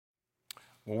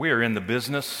Well, we are in the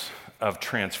business of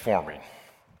transforming.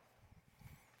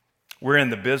 We're in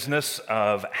the business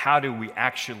of how do we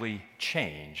actually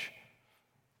change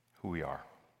who we are.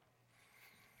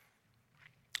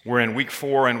 We're in week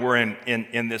 4, and we're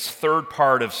in this third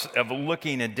part of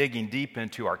looking and digging deep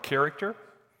into our character,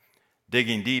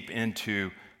 digging deep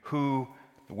into who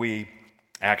we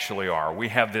actually are. We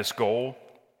have this goal.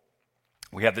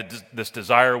 We have this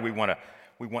desire. We want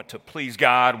to please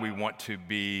God. We want to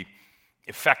be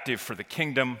effective for the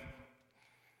kingdom.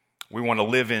 We want to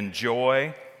live in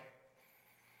joy.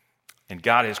 And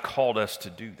God has called us to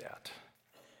do that.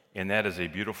 And that is a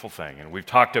beautiful thing. And we've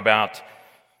talked about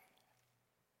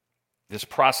this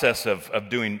process of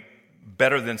doing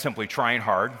better than simply trying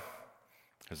hard,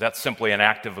 because that's simply an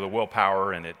act of the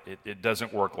willpower, and it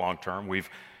doesn't work long term.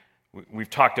 We've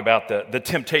talked about the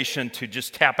temptation to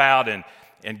just tap out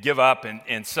and give up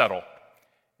and settle.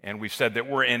 And we've said that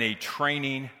we're in a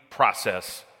training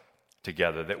process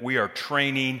together, that we are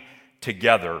training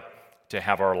together to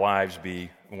have our lives be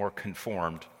more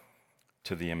conformed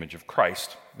to the image of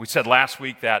Christ. We said last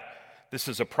week that this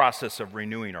is a process of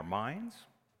renewing our minds,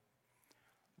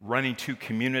 running to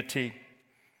community,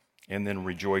 and then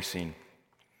rejoicing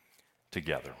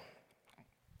together.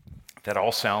 That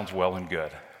all sounds well and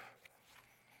good.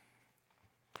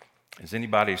 Has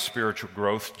anybody's spiritual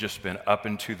growth just been up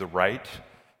and to the right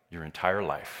your entire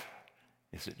life?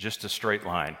 Is it just a straight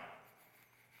line?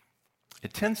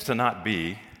 It tends to not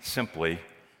be simply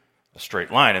a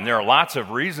straight line, and there are lots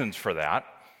of reasons for that.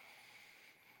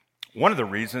 One of the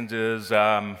reasons is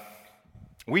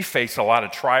we face a lot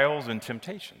of trials and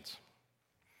temptations.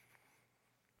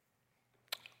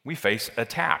 We face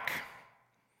attack.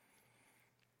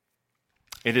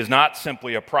 It is not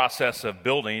simply a process of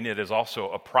building, it is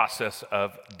also a process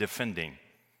of defending.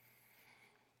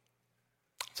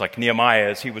 It's like Nehemiah,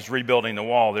 as he was rebuilding the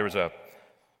wall, there was a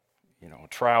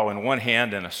trowel in one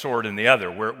hand and a sword in the other.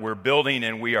 We're building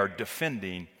and we are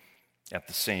defending at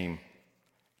the same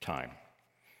time.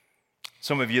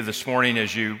 Some of you this morning,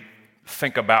 as you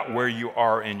think about where you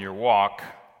are in your walk,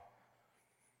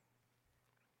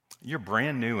 you're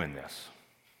brand new in this.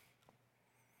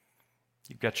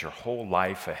 You've got your whole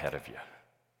life ahead of you.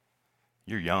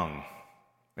 You're young.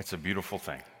 It's a beautiful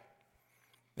thing.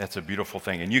 That's a beautiful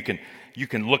thing. And you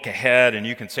can look ahead and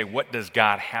you can say, what does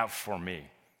God have for me?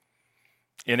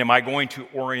 And am I going to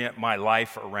orient my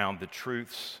life around the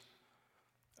truths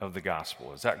of the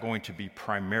gospel? Is that going to be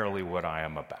primarily what I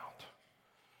am about?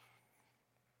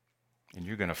 And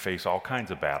you're going to face all kinds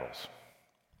of battles.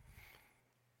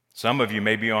 Some of you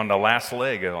may be on the last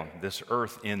leg on this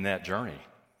earth in that journey.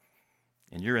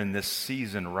 And you're in this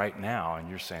season right now, and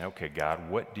you're saying, okay, God,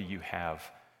 what do you have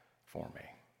for me?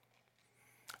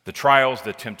 The trials,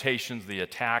 the temptations, the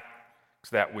attacks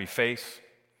that we face,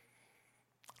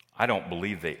 I don't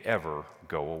believe they ever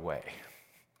go away.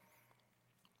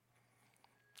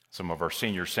 Some of our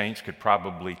senior saints could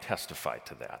probably testify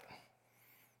to that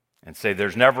and say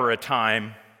there's never a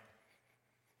time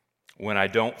when I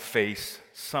don't face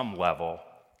some level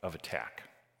of attack.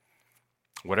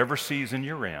 Whatever season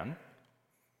you're in,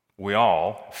 we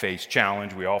all face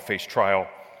challenge, we all face trial,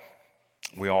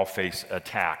 we all face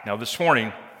attack. Now this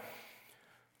morning,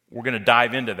 we're going to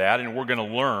dive into that, and we're going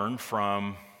to learn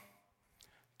from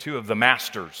two of the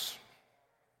masters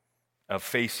of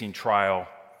facing trial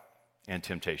and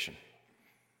temptation.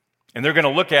 And they're going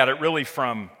to look at it really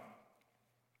from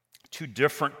two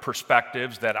different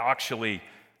perspectives that actually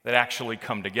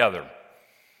come together.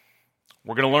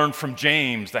 We're going to learn from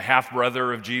James, the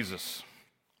half-brother of Jesus,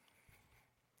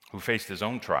 who faced his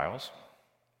own trials,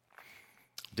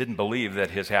 didn't believe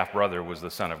that his half-brother was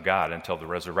the Son of God until the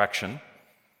resurrection,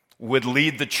 would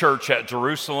lead the church at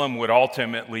Jerusalem, would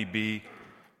ultimately be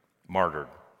martyred.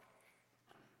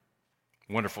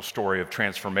 Wonderful story of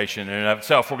transformation in and of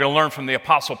itself. We're going to learn from the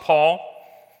Apostle Paul,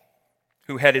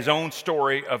 who had his own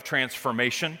story of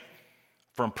transformation,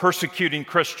 from persecuting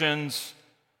Christians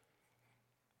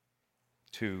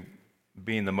to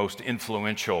being the most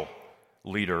influential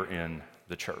leader in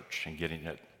the church and getting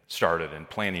it started and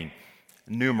planting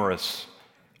numerous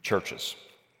churches.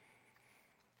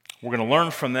 We're going to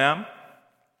learn from them.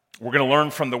 We're going to learn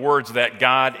from the words that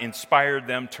God inspired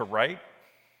them to write.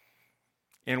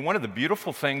 And one of the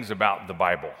beautiful things about the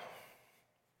Bible,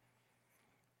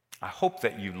 I hope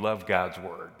that you love God's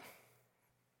word.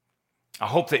 I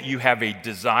hope that you have a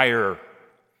desire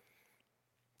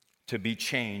to be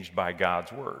changed by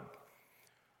God's word.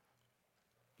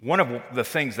 One of the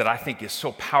things that I think is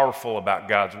so powerful about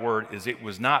God's word is it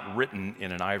was not written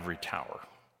in an ivory tower.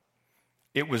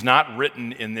 It was not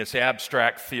written in this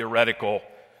abstract, theoretical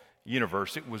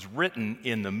universe, it was written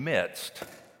in the midst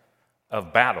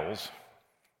of battles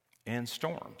and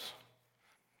storms.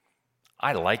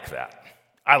 I like that.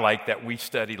 I like that we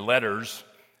study letters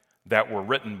that were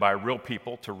written by real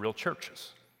people to real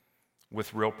churches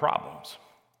with real problems.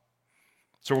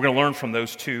 So we're going to learn from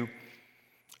those two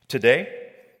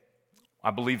today.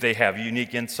 I believe they have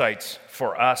unique insights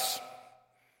for us,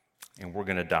 and we're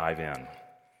going to dive in.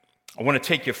 I want to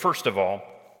take you, first of all,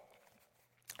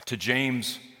 to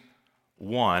James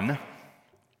 1,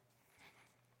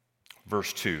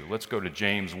 verse 2. Let's go to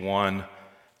James 1,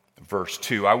 verse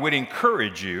 2. I would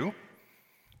encourage you,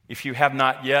 if you have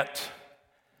not yet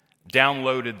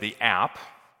downloaded the app,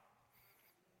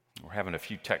 we're having a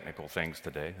few technical things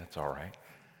today, that's all right.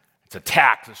 It's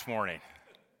attack this morning.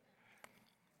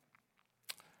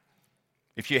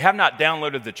 If you have not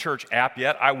downloaded the church app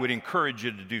yet, I would encourage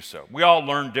you to do so. We all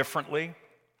learn differently.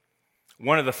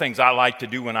 One of the things I like to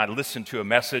do when I listen to a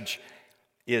message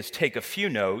is take a few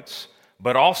notes,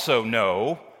 but also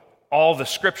know all the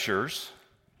scriptures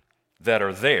that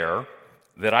are there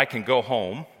that I can go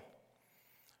home.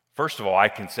 First of all, I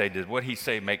can say, did what he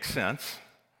say make sense?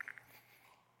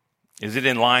 Is it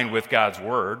in line with God's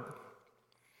word?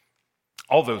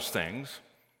 All those things.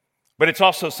 But it's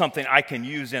also something I can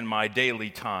use in my daily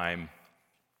time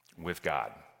with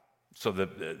God. So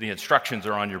the instructions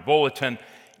are on your bulletin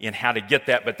in how to get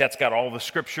that, but that's got all the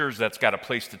scriptures, that's got a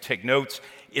place to take notes.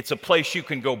 It's a place you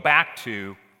can go back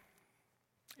to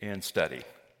and study.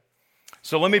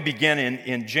 So let me begin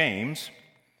in James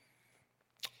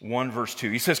 1, verse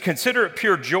 2. He says, "Consider it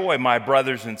pure joy, my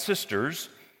brothers and sisters,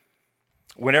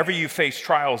 whenever you face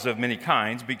trials of many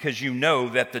kinds, because you know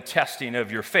that the testing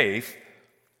of your faith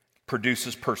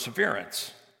produces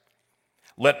perseverance.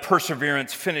 Let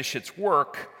perseverance finish its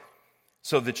work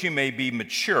so that you may be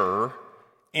mature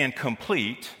and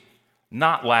complete,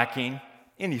 not lacking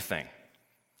anything."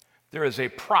 There is a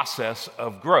process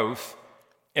of growth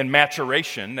and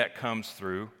maturation that comes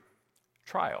through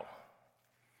trial.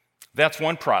 That's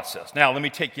one process. Now, let me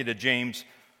take you to James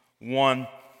 1,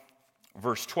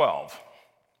 verse 12.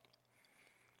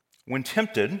 "When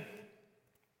tempted,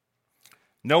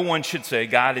 no one should say,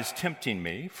 'God is tempting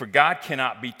me,' for God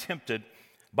cannot be tempted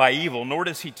by evil, nor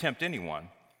does he tempt anyone.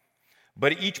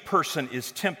 But each person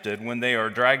is tempted when they are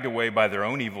dragged away by their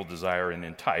own evil desire and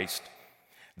enticed.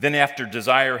 Then after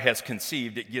desire has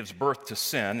conceived, it gives birth to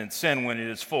sin, and sin, when it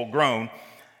is full grown,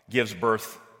 gives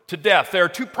birth to death." There are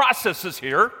two processes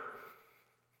here.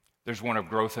 There's one of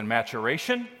growth and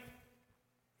maturation.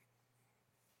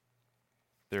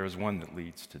 There is one that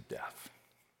leads to death.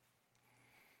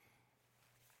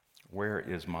 Where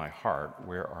is my heart?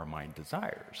 Where are my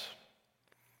desires?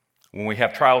 When we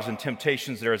have trials and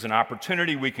temptations, there is an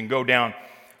opportunity. We can go down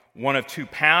one of two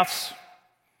paths.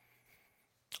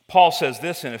 Paul says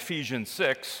this in Ephesians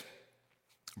 6,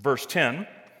 verse 10.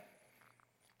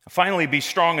 "Finally, be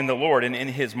strong in the Lord and in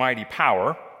his mighty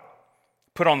power.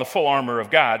 Put on the full armor of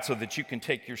God so that you can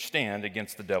take your stand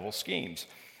against the devil's schemes.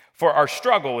 For our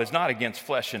struggle is not against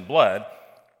flesh and blood,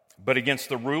 but against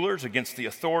the rulers, against the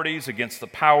authorities, against the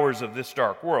powers of this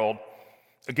dark world,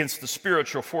 against the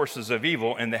spiritual forces of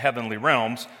evil in the heavenly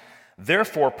realms.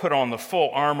 Therefore, put on the full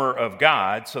armor of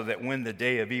God so that when the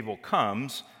day of evil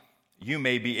comes, you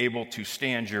may be able to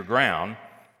stand your ground,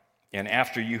 and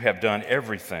after you have done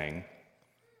everything,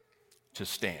 to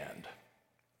stand."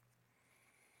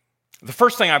 The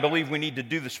first thing I believe we need to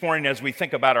do this morning as we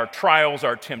think about our trials,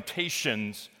 our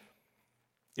temptations,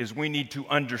 is we need to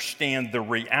understand the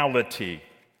reality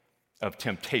of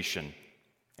temptation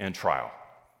and trial.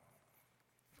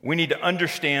 We need to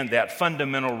understand that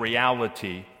fundamental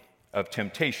reality of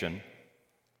temptation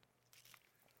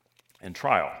and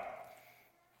trial.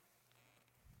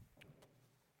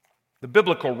 The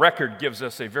biblical record gives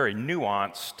us a very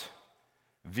nuanced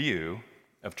view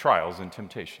of trials and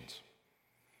temptations.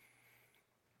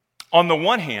 On the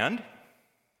one hand,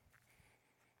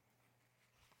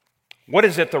 what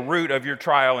is at the root of your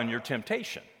trial and your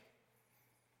temptation?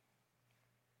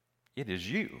 It is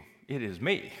you. It is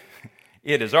me.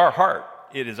 It is our heart.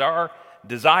 It is our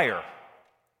desire.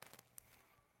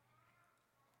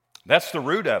 That's the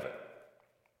root of it.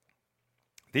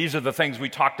 These are the things we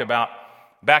talked about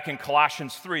back in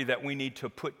Colossians 3 that we need to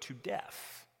put to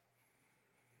death,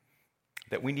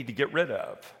 that we need to get rid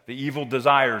of. The evil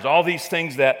desires, all these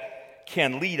things that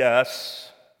can lead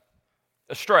us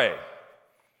astray.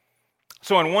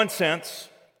 So in one sense,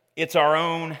 it's our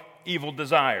own evil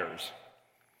desires.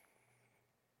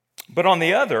 But on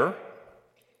the other,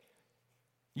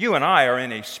 you and I are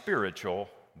in a spiritual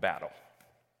battle.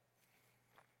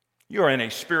 You are in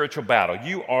a spiritual battle.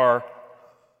 You are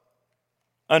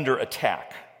under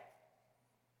attack.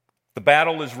 The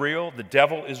battle is real. The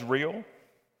devil is real.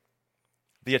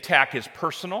 The attack is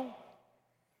personal.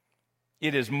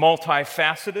 It is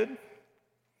multifaceted.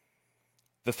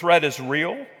 The threat is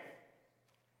real.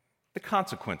 The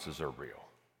consequences are real.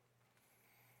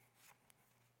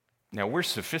 Now, we're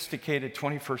sophisticated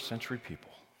 21st century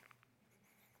people.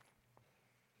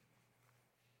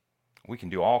 We can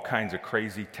do all kinds of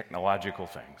crazy technological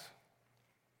things.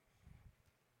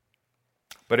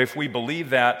 But if we believe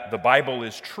that the Bible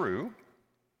is true,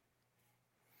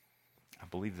 I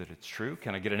believe that it's true.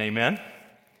 Can I get an amen?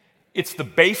 It's the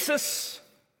basis.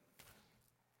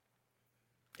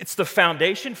 It's the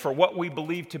foundation for what we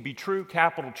believe to be true,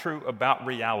 capital true, about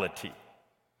reality.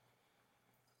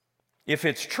 If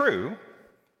it's true,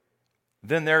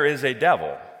 then there is a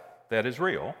devil that is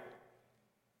real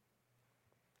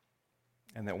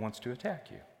and that wants to attack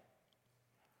you.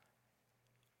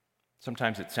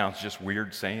 Sometimes it sounds just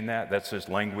weird saying that. That's just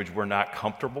language we're not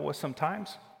comfortable with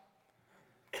sometimes.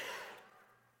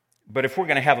 But if we're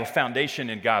going to have a foundation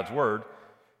in God's Word,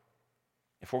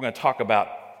 if we're going to talk about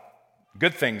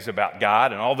good things about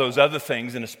God and all those other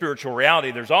things in a spiritual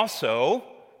reality, there's also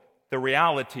the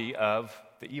reality of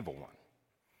the evil one.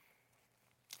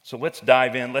 So let's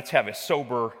dive in. Let's have a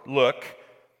sober look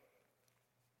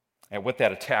at what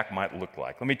that attack might look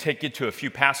like. Let me take you to a few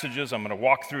passages. I'm going to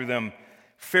walk through them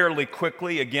fairly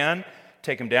quickly. Again,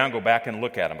 take them down, go back and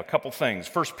look at them. A couple things.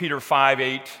 1 Peter 5,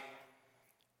 8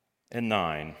 and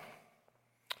 9. It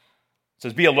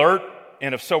says, "Be alert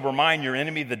and of sober mind. Your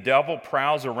enemy, the devil,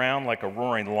 prowls around like a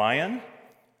roaring lion,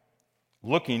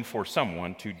 looking for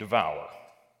someone to devour."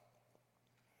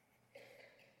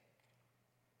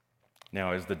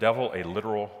 Now, is the devil a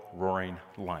literal roaring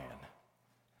lion?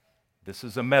 This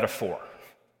is a metaphor.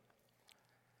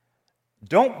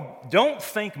 Don't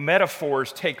think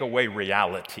metaphors take away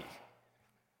reality.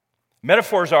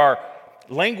 Metaphors are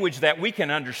language that we can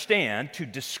understand to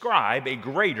describe a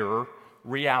greater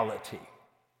reality.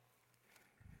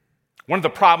 One of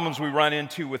the problems we run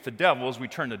into with the devil is we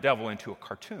turn the devil into a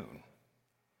cartoon.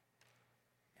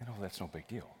 That's no big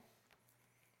deal.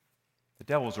 The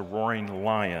devil is a roaring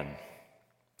lion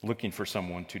looking for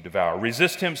someone to devour.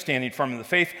 Resist him, standing firm in the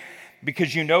faith,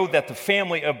 because you know that the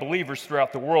family of believers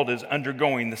throughout the world is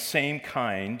undergoing the same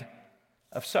kind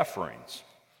of sufferings.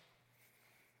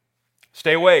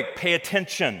 Stay awake, pay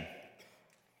attention.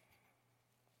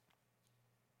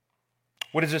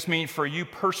 What does this mean for you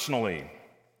personally?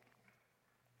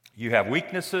 You have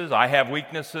weaknesses, I have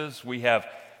weaknesses, we have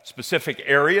specific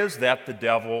areas that the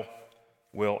devil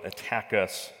will attack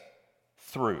us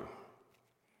through.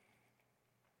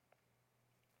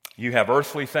 You have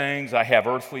earthly things, I have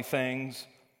earthly things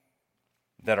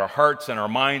that our hearts and our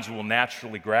minds will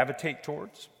naturally gravitate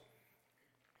towards.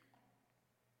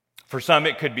 For some,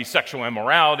 it could be sexual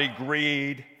immorality,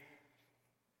 greed,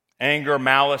 anger,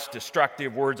 malice,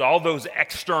 destructive words, all those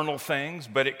external things,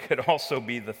 but it could also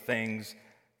be the things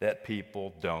that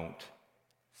people don't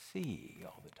see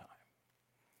all the time.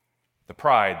 The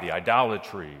pride, the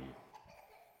idolatry,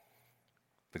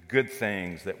 the good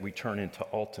things that we turn into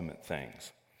ultimate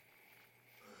things.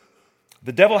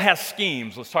 The devil has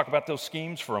schemes. Let's talk about those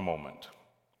schemes for a moment.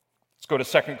 Let's go to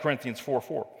 2 Corinthians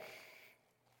 4:4.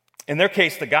 In their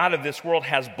case, the God of this world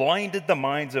has blinded the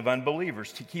minds of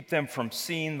unbelievers to keep them from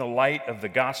seeing the light of the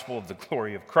gospel of the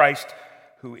glory of Christ,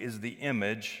 who is the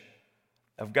image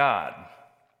of God.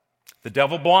 The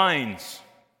devil blinds.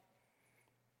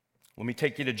 Let me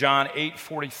take you to John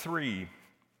 8:43.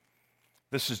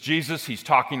 This is Jesus. He's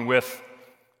talking with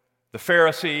the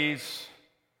Pharisees.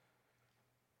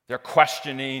 They're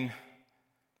questioning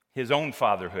his own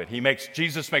fatherhood.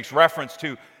 Jesus makes reference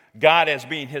to God as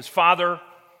being his father.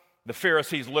 The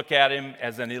Pharisees look at him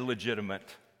as an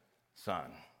illegitimate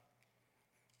son.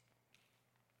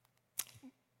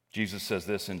 Jesus says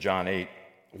this in John 8,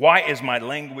 "Why is my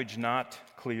language not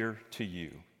clear to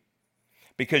you?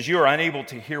 Because you are unable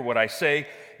to hear what I say.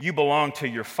 You belong to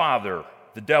your father,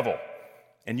 the devil,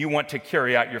 and you want to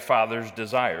carry out your father's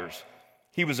desires.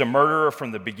 He was a murderer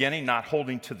from the beginning, not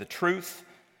holding to the truth,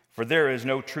 for there is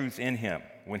no truth in him.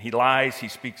 When he lies, he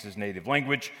speaks his native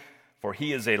language, for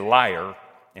he is a liar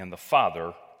and the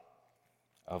father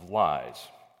of lies."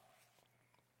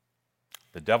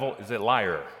 The devil is a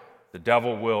liar. The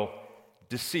devil will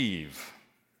deceive.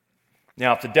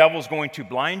 Now, if the devil is going to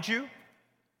blind you,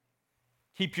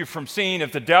 keep you from seeing,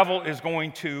 if the devil is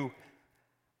going to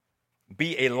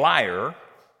be a liar,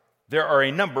 there are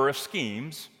a number of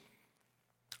schemes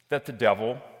that the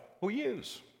devil will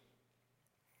use.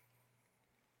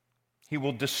 He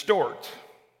will distort.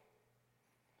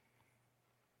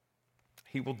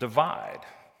 He will divide.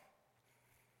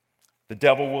 The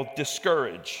devil will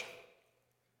discourage.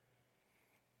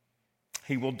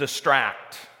 He will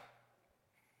distract.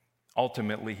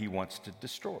 Ultimately, he wants to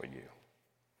destroy you.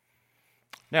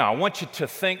 Now, I want you to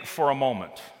think for a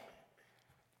moment.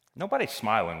 Nobody's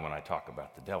smiling when I talk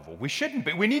about the devil. We shouldn't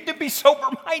be. We need to be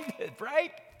sober-minded,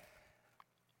 right?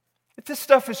 If this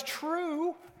stuff is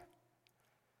true,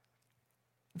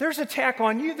 there's attack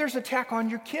on you, there's attack on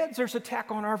your kids, there's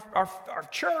attack on our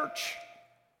church.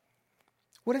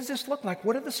 What does this look like?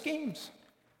 What are the schemes?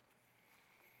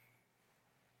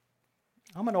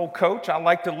 I'm an old coach. I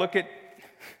like to look at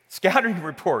scouting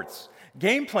reports,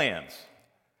 game plans.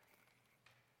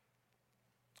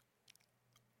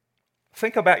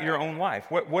 Think about your own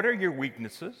life. What are your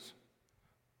weaknesses?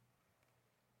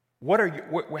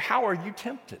 How are you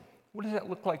tempted? What does that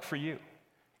look like for you?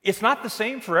 It's not the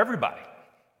same for everybody.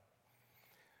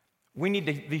 We need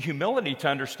the humility to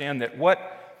understand that what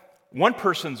one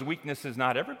person's weakness is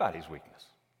not everybody's weakness.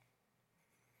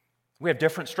 We have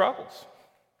different struggles.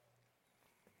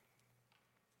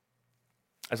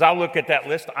 As I look at that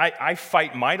list, I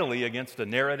fight mightily against a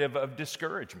narrative of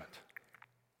discouragement.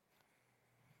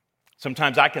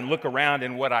 Sometimes I can look around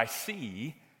and what I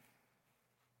see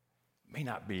may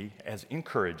not be as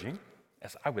encouraging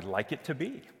as I would like it to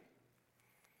be.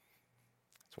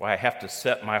 That's why I have to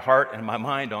set my heart and my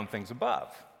mind on things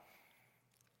above.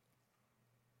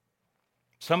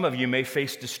 Some of you may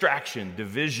face distraction,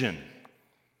 division.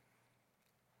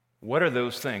 What are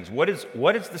those things? What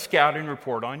is the scouting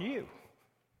report on you?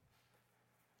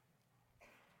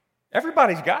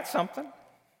 Everybody's got something.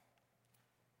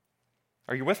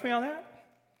 Are you with me on that?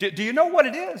 Do you know what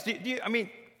it is?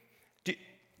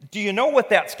 Do you know what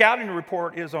that scouting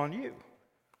report is on you?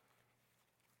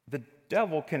 The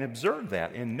devil can observe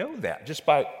that and know that just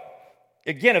by,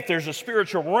 again, if there's a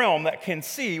spiritual realm that can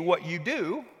see what you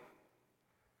do,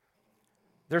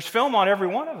 there's film on every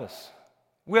one of us.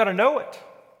 We ought to know it.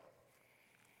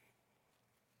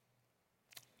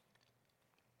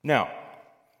 Now,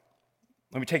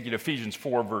 let me take you to Ephesians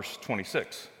 4, verse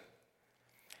 26.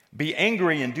 Be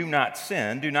angry and do not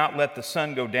sin. Do not let the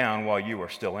sun go down while you are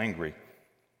still angry.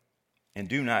 And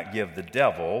do not give the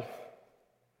devil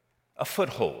a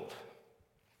foothold.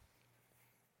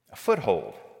 A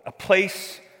foothold, a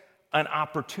place, an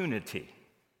opportunity.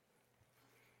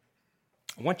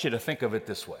 I want you to think of it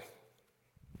this way.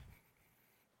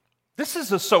 This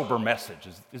is a sober message.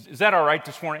 Is that all right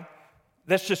this morning?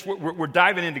 That's just, we're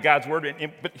diving into God's word.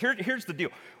 But here's the deal.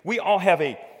 We all have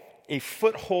a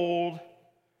foothold,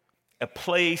 a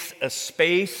place, a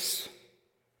space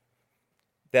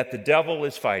that the devil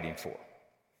is fighting for.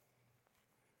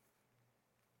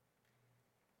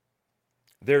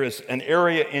 There is an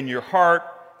area in your heart,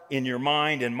 in your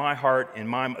mind, in my heart,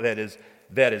 that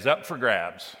is up for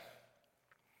grabs.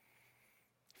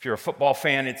 If you're a football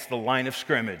fan, it's the line of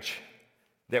scrimmage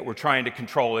that we're trying to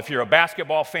control. If you're a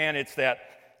basketball fan, it's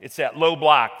that low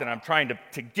block that I'm trying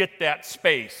to get that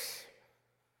space.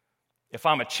 If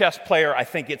I'm a chess player, I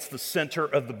think it's the center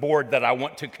of the board that I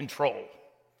want to control.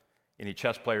 Any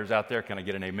chess players out there? Can I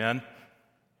get an amen?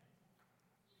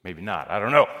 Maybe not. I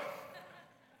don't know.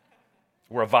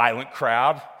 We're a violent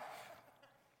crowd.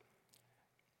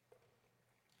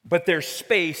 But there's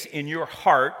space in your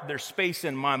heart, there's space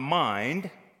in my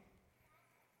mind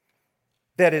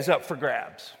that is up for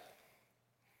grabs.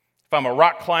 If I'm a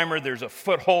rock climber, there's a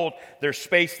foothold, there's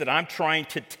space that I'm trying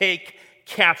to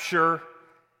capture,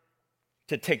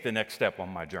 to take the next step on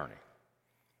my journey.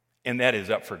 And that is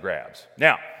up for grabs.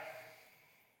 Now,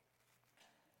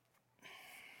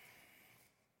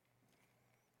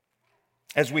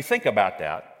 as we think about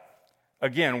that,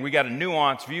 again, we got a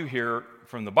nuanced view here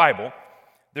from the Bible.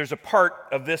 There's a part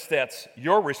of this that's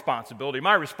your responsibility,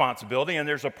 my responsibility, and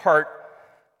there's a part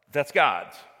that's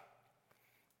God's.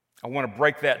 I want to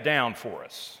break that down for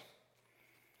us.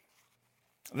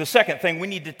 The second thing, we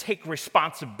need to take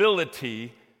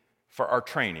responsibility for our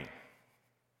training.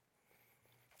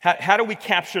 How do we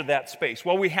capture that space?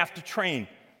 Well, we have to train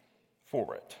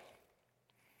for it.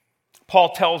 Paul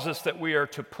tells us that we are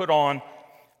to put on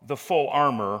the full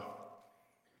armor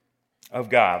of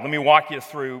God. Let me walk you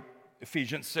through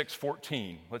Ephesians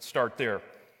 6:14. Let's start there.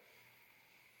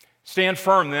 Stand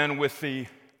firm then with the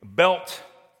belt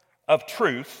of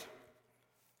truth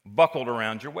buckled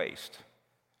around your waist.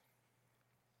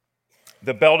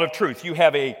 The belt of truth. You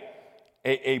have a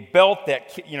belt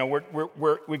that,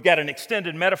 we've got an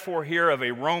extended metaphor here of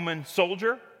a Roman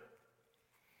soldier.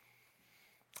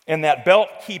 And that belt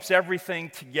keeps everything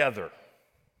together.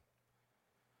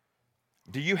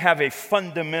 Do you have a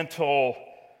fundamental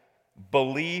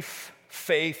belief,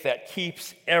 faith that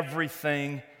keeps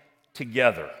everything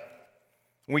together?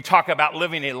 When we talk about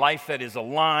living a life that is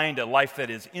aligned, a life that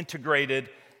is integrated,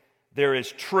 There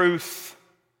is truth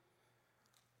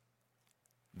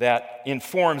that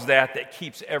informs that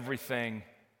keeps everything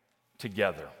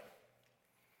together.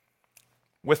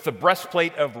 With the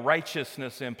breastplate of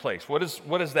righteousness in place, what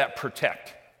does that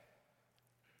protect?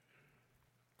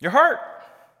 Your heart.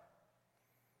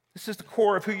 This is the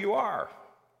core of who you are.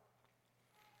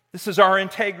 This is our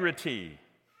integrity.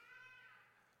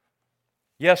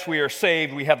 Yes, we are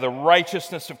saved. We have the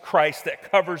righteousness of Christ that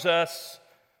covers us.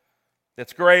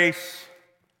 That's grace.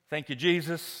 Thank you,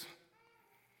 Jesus.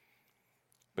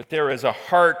 But there is a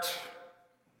heart,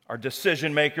 our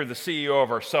decision maker, the CEO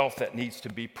of ourself, that needs to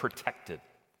be protected.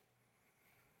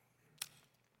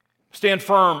 Stand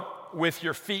firm with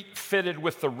your feet fitted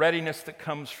with the readiness that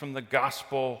comes from the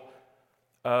gospel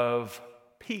of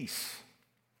peace.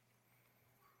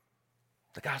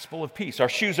 The gospel of peace. Our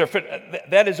shoes are fit.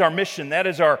 That is our mission. That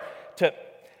is our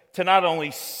to not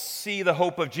only see the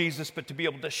hope of Jesus, but to be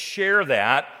able to share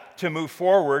that, to move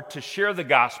forward, to share the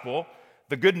gospel,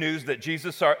 the good news that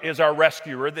Jesus is our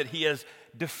rescuer, that he has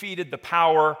defeated the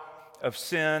power of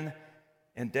sin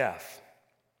and death,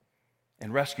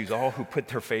 and rescues all who put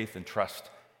their faith and trust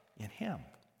in him.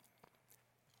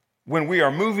 When we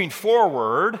are moving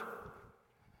forward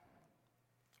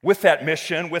with that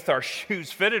mission, with our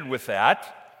shoes fitted with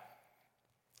that,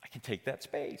 I can take that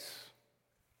space.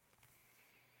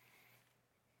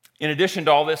 In addition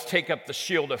to all this, take up the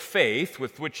shield of faith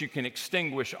with which you can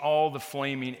extinguish all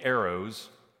the arrows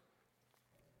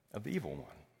of the evil one.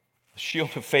 The shield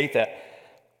of faith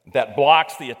that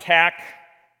blocks the attack.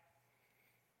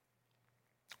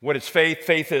 What is faith?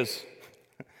 Faith is,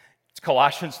 it's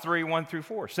Colossians 3, 1 through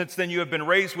 4. Since then you have been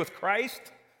raised with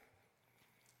Christ.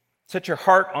 Set your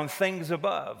heart on things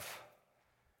above,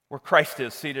 where Christ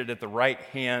is seated at the right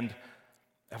hand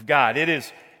of God. It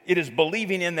is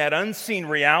believing in that unseen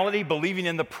reality, believing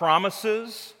in the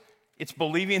promises. It's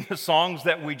believing the songs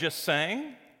that we just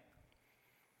sang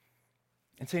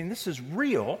and saying, this is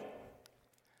real,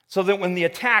 so that when the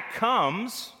attack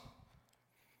comes,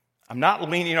 I'm not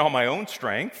leaning on my own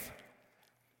strength.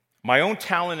 My own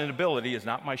talent and ability is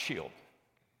not my shield.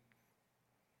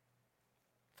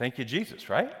 Thank you, Jesus,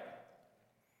 right?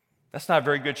 That's not a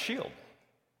very good shield.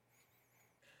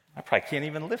 I probably can't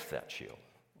even lift that shield,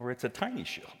 or it's a tiny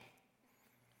shield.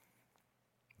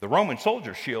 The Roman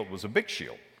soldier's shield was a big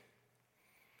shield.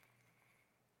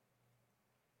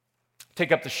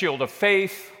 Take up the shield of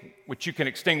faith, which you can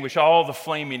extinguish all the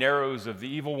flaming arrows of the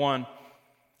evil one.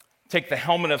 Take the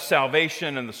helmet of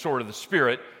salvation and the sword of the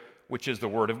Spirit, which is the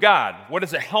Word of God. What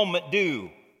does a helmet do?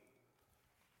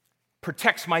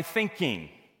 Protects my thinking,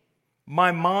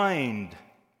 my mind.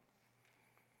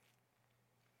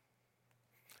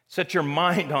 Set your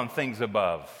mind on things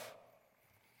above,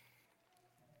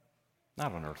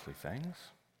 not on earthly things.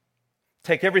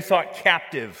 Take every thought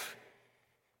captive.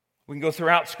 We can go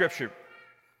throughout Scripture.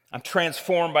 I'm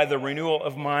transformed by the renewal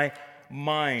of my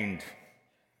mind.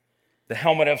 The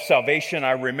helmet of salvation,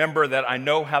 I remember that I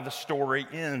know how the story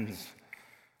ends.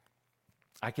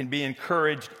 I can be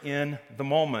encouraged in the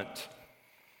moment.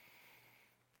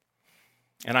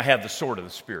 And I have the sword of the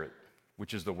Spirit,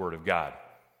 which is the Word of God.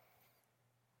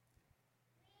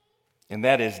 And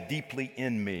that is deeply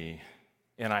in me,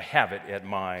 and I have it at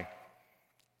my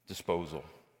disposal.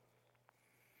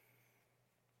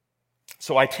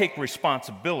 So I take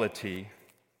responsibility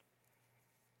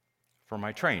for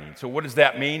my training. So what does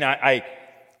that mean? I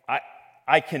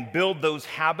can build those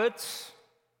habits.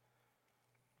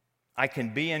 I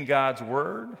can be in God's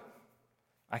Word.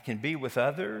 I can be with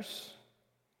others.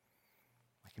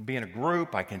 I can be in a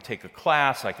group. I can take a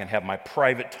class. I can have my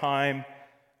private time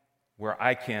where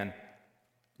I can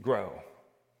grow.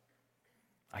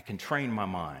 I can train my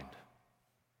mind.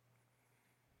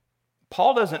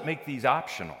 Paul doesn't make these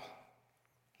optional.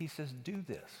 He says, do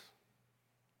this.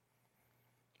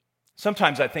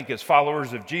 Sometimes I think as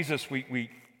followers of Jesus, we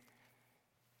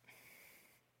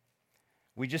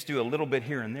just do a little bit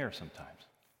here and there sometimes.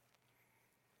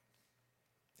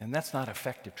 And that's not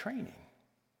effective training.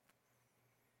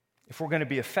 If we're going to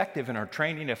be effective in our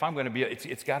training, if I'm going to be,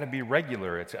 it's got to be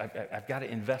regular. I've got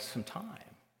to invest some time.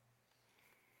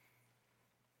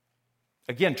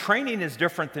 Again, training is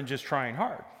different than just trying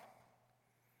hard.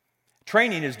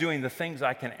 Training is doing the things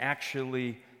I can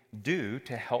actually do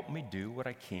to help me do what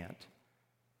I can't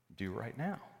do right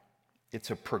now.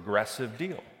 It's a progressive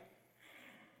deal.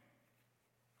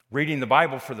 Reading the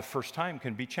Bible for the first time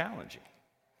can be challenging.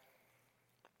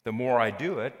 The more I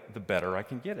do it, the better I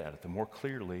can get at it, the more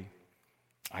clearly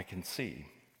I can see.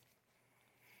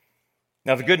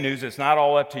 Now, the good news, it's not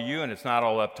all up to you and it's not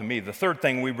all up to me. The third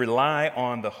thing, we rely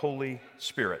on the Holy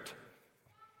Spirit.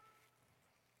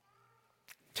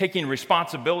 taking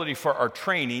responsibility for our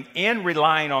training and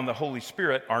relying on the Holy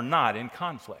Spirit are not in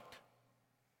conflict.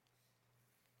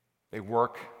 They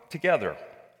work together.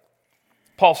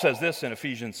 Paul says this in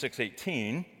Ephesians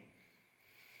 6:18,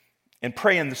 and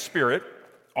pray in the Spirit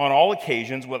on all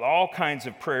occasions with all kinds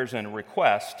of prayers and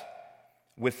requests.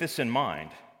 With this in mind,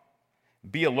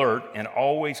 be alert and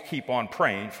always keep on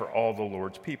praying for all the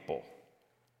Lord's people.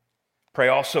 Pray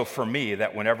also for me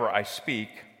that whenever I speak,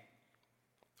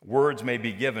 words may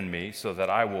be given me so that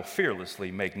I will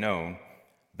fearlessly make known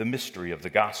the mystery of the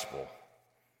gospel,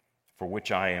 for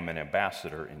which I am an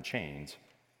ambassador in chains.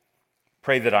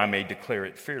 Pray that I may declare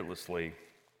it fearlessly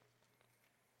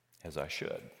as I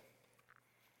should.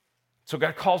 So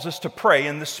God calls us to pray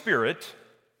in the Spirit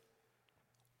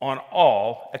on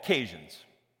all occasions.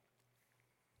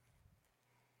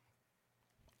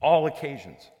 All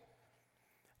occasions.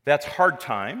 That's hard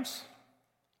times.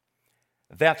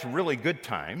 That's really good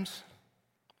times.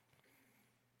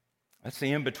 That's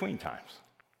the in-between times.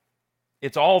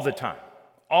 It's all the time,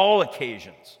 all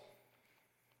occasions.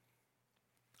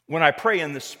 When I pray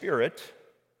in the Spirit,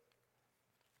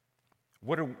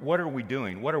 what are we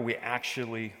doing? What are we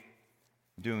actually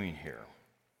doing here?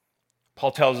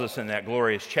 Paul tells us in that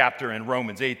glorious chapter in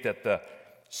Romans 8 that the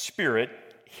Spirit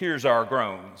hears our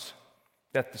groans,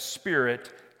 that the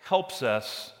Spirit helps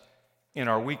us in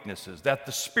our weaknesses, that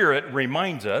the Spirit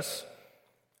reminds us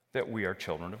that we are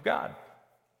children of God.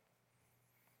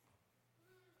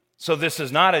 So this is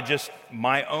not a just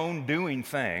my own doing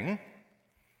thing.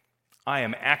 I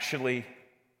am actually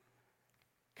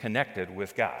connected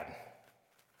with God.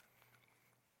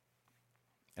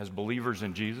 As believers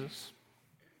in Jesus,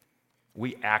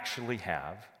 we actually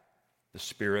have the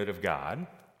Spirit of God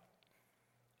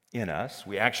in us.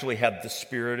 We actually have the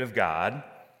Spirit of God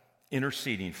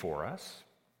interceding for us,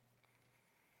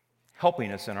 helping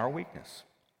us in our weakness.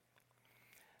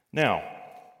 Now,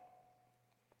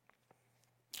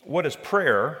 what is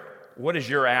prayer? What is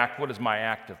your act? What does my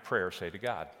act of prayer say to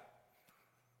God?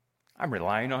 I'm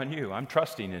relying on you. I'm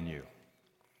trusting in you.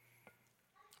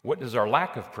 What does our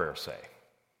lack of prayer say?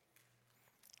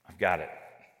 I've got it.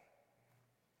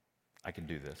 I can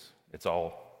do this. It's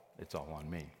all on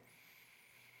me.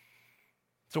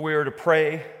 So we are to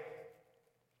pray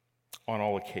on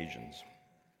all occasions.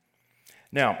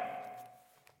 Now,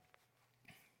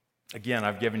 again,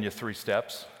 I've given you 3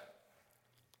 steps,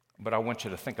 but I want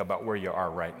you to think about where you are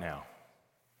right now.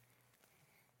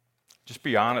 Just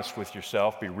be honest with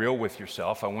yourself, be real with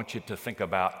yourself. I want you to think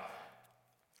about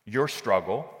your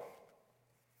struggle,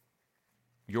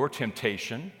 your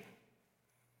temptation,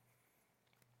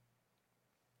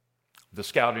 the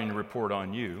scouting report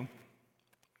on you.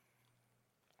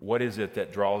 What is it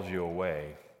that draws you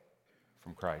away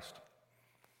from Christ?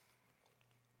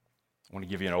 I want to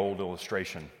give you an old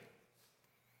illustration,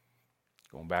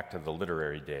 going back to the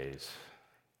literary days.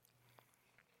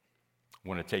 I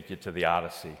want to take you to the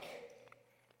Odyssey,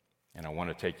 and I want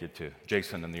to take you to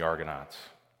Jason and the Argonauts.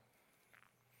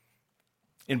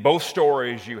 In both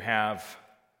stories, you have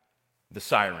the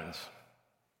sirens.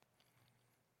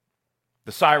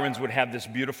 The sirens would have this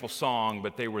beautiful song,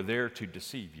 but they were there to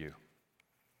deceive you.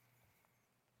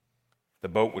 The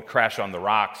boat would crash on the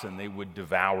rocks and they would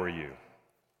devour you.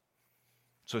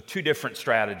 So 2 different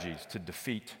strategies to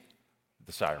defeat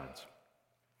the sirens.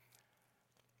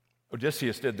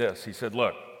 Odysseus did this. He said,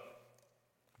 look,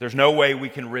 there's no way we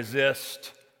can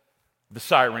resist the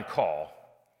siren call.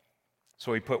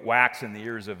 So he put wax in the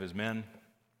ears of his men.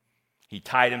 He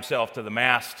tied himself to the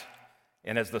mast,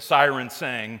 and as the siren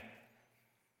sang,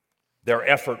 their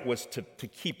effort was to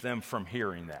keep them from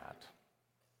hearing that.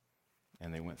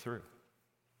 And they went through.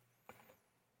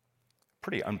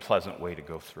 Pretty unpleasant way to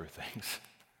go through things.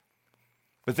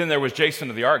 But then there was Jason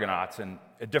of the Argonauts and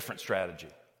a different strategy.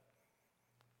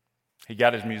 He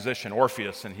got his musician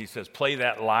Orpheus and he says, play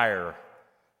that lyre,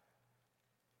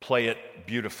 play it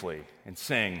beautifully and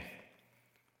sing.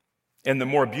 And the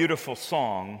more beautiful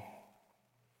song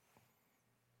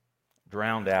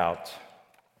drowned out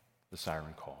the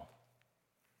siren call.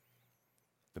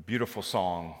 The beautiful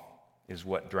song is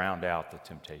what drowned out the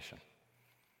temptation.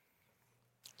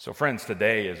 So friends,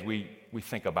 today as we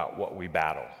think about what we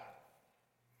battle,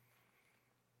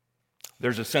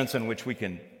 there's a sense in which we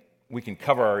can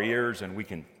cover our ears and we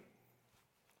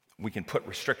can put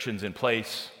restrictions in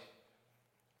place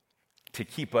to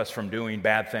keep us from doing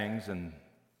bad things, and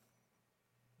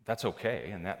that's okay,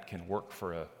 and that can work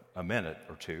for a minute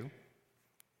or 2.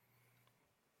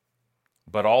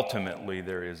 But ultimately,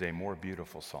 there is a more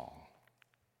beautiful song.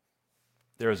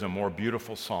 There is a more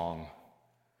beautiful song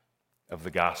of the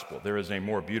gospel. There is a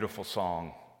more beautiful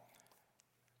song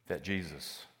that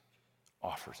Jesus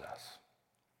offers us.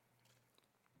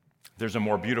 There's a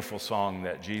more beautiful song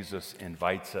that Jesus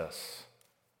invites us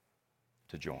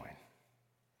to join.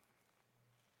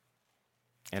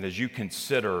 And as you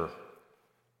consider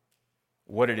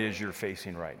what it is you're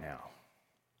facing right now,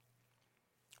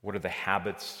 what are the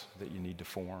habits that you need to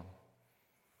form?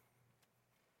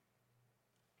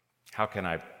 How can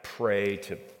I pray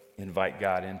to invite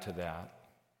God into that?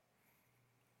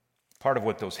 Part of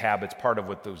what those habits, part of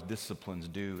what those disciplines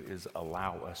do is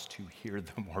allow us to hear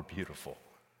the more beautiful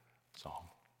song.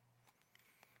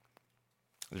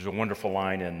 There's a wonderful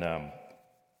line in a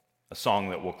song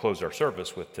that we'll close our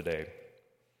service with today.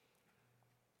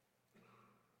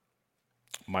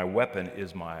 My weapon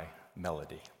is my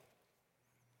melody.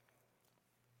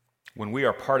 When we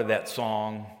are part of that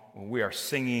song, when we are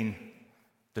singing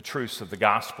the truths of the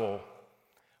gospel,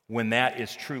 when that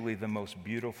is truly the most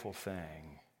beautiful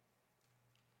thing,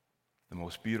 the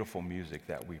most beautiful music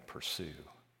that we pursue,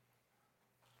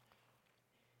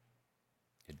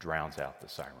 it drowns out the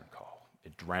siren call.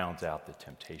 It drowns out the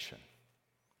temptation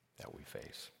that we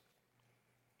face.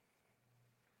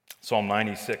 Psalm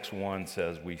 96:1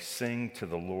 says, we sing to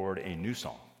the Lord a new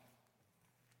song.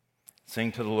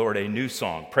 Sing to the Lord a new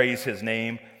song. Praise his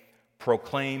name.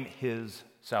 Proclaim his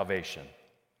salvation.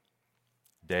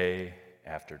 Day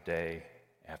after day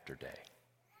after day.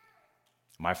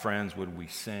 My friends, would we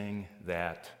sing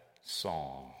that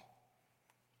song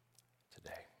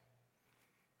today?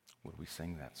 Would we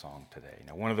sing that song today?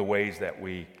 Now, one of the ways that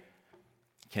we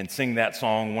can sing that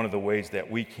song, one of the ways that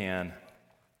we can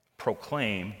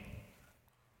proclaim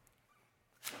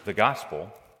the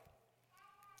gospel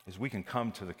is we can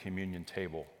come to the communion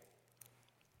table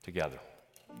together.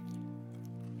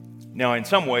 Now, in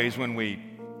some ways, when we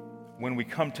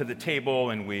come to the table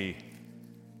and we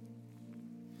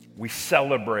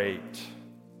celebrate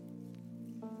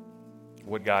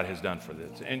what God has done for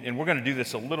this, and we're going to do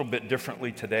this a little bit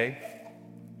differently today.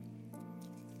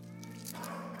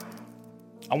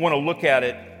 I want to look at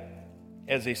it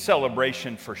as a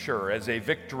celebration for sure, as a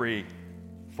victory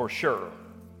for sure.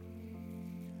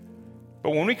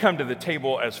 But when we come to the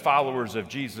table as followers of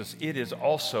Jesus, it is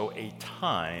also a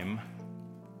time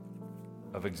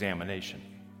of examination.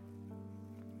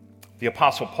 The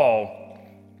Apostle Paul,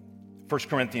 1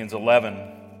 Corinthians 11,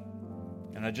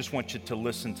 and I just want you to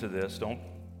listen to this. Don't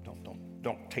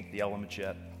take the elements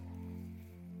yet.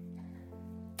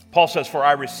 Paul says, for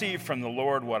I received from the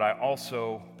Lord what I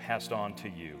also passed on to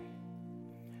you.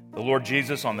 The Lord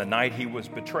Jesus, on the night he was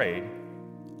betrayed,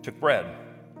 took bread.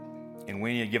 And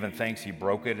when he had given thanks, he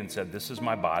broke it and said, this is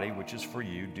my body, which is for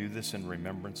you. Do this in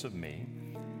remembrance of me.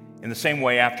 In the same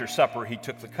way, after supper, he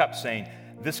took the cup, saying,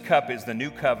 this cup is the new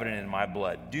covenant in my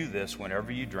blood. Do this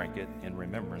whenever you drink it in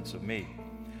remembrance of me.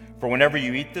 For whenever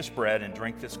you eat this bread and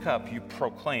drink this cup, you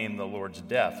proclaim the Lord's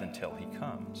death until he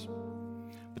comes.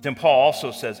 But then Paul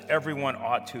also says everyone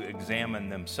ought to examine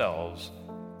themselves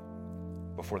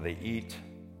before they eat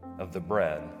of the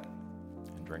bread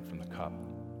and drink from the cup.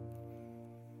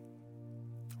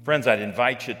 Friends, I'd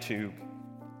invite you to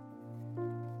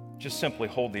just simply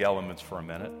hold the elements for a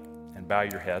minute and bow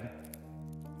your head.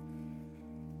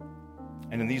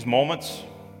 And in these moments,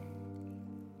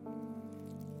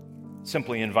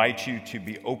 simply invite you to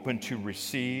be open to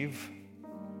receive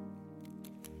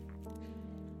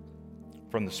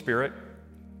from the Spirit,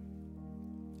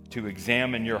 to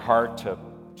examine your heart.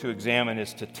 To examine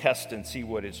is to test and see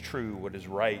what is true, what is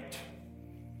right.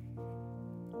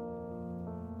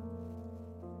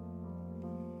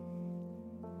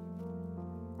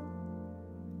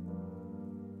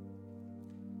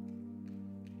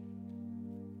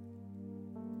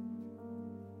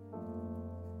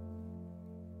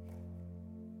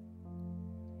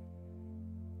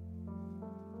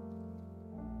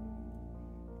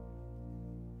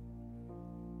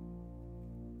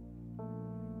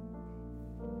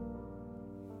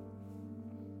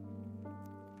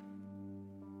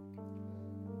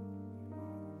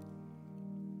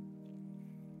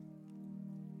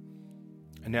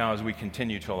 And now, as we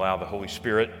continue to allow the Holy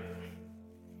Spirit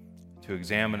to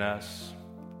examine us,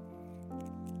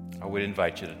 I would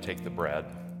invite you to take the bread.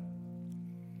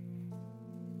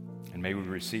 And may we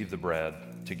receive the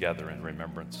bread together in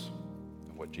remembrance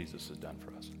of what Jesus has done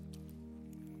for us.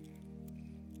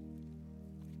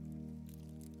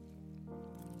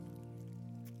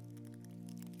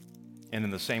 And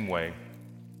in the same way,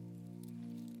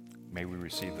 may we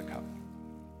receive the cup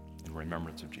in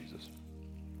remembrance of Jesus.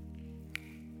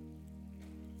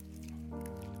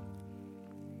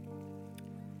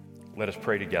 Let us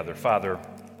pray together. Father,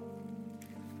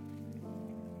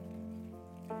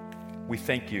 we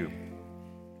thank you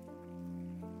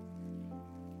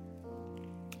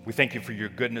We thank you for your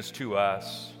goodness to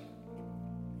us.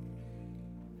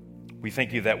 We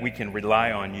thank you that we can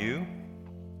rely on you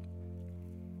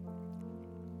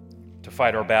to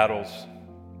fight our battles.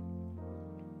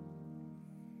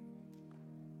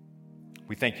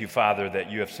 We thank you, Father, that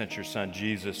you have sent your Son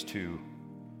Jesus to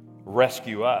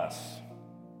rescue us.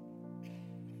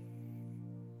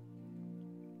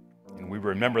 And we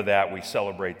remember that, we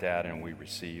celebrate that, and we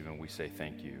receive and we say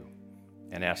thank you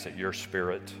and ask that your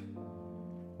Spirit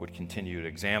would continue to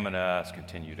examine us,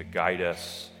 continue to guide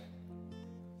us,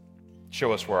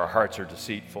 show us where our hearts are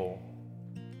deceitful,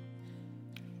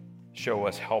 show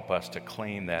us, help us to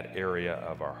claim that area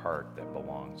of our heart that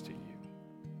belongs to you.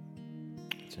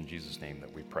 It's in Jesus' name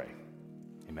that we pray.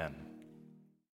 Amen.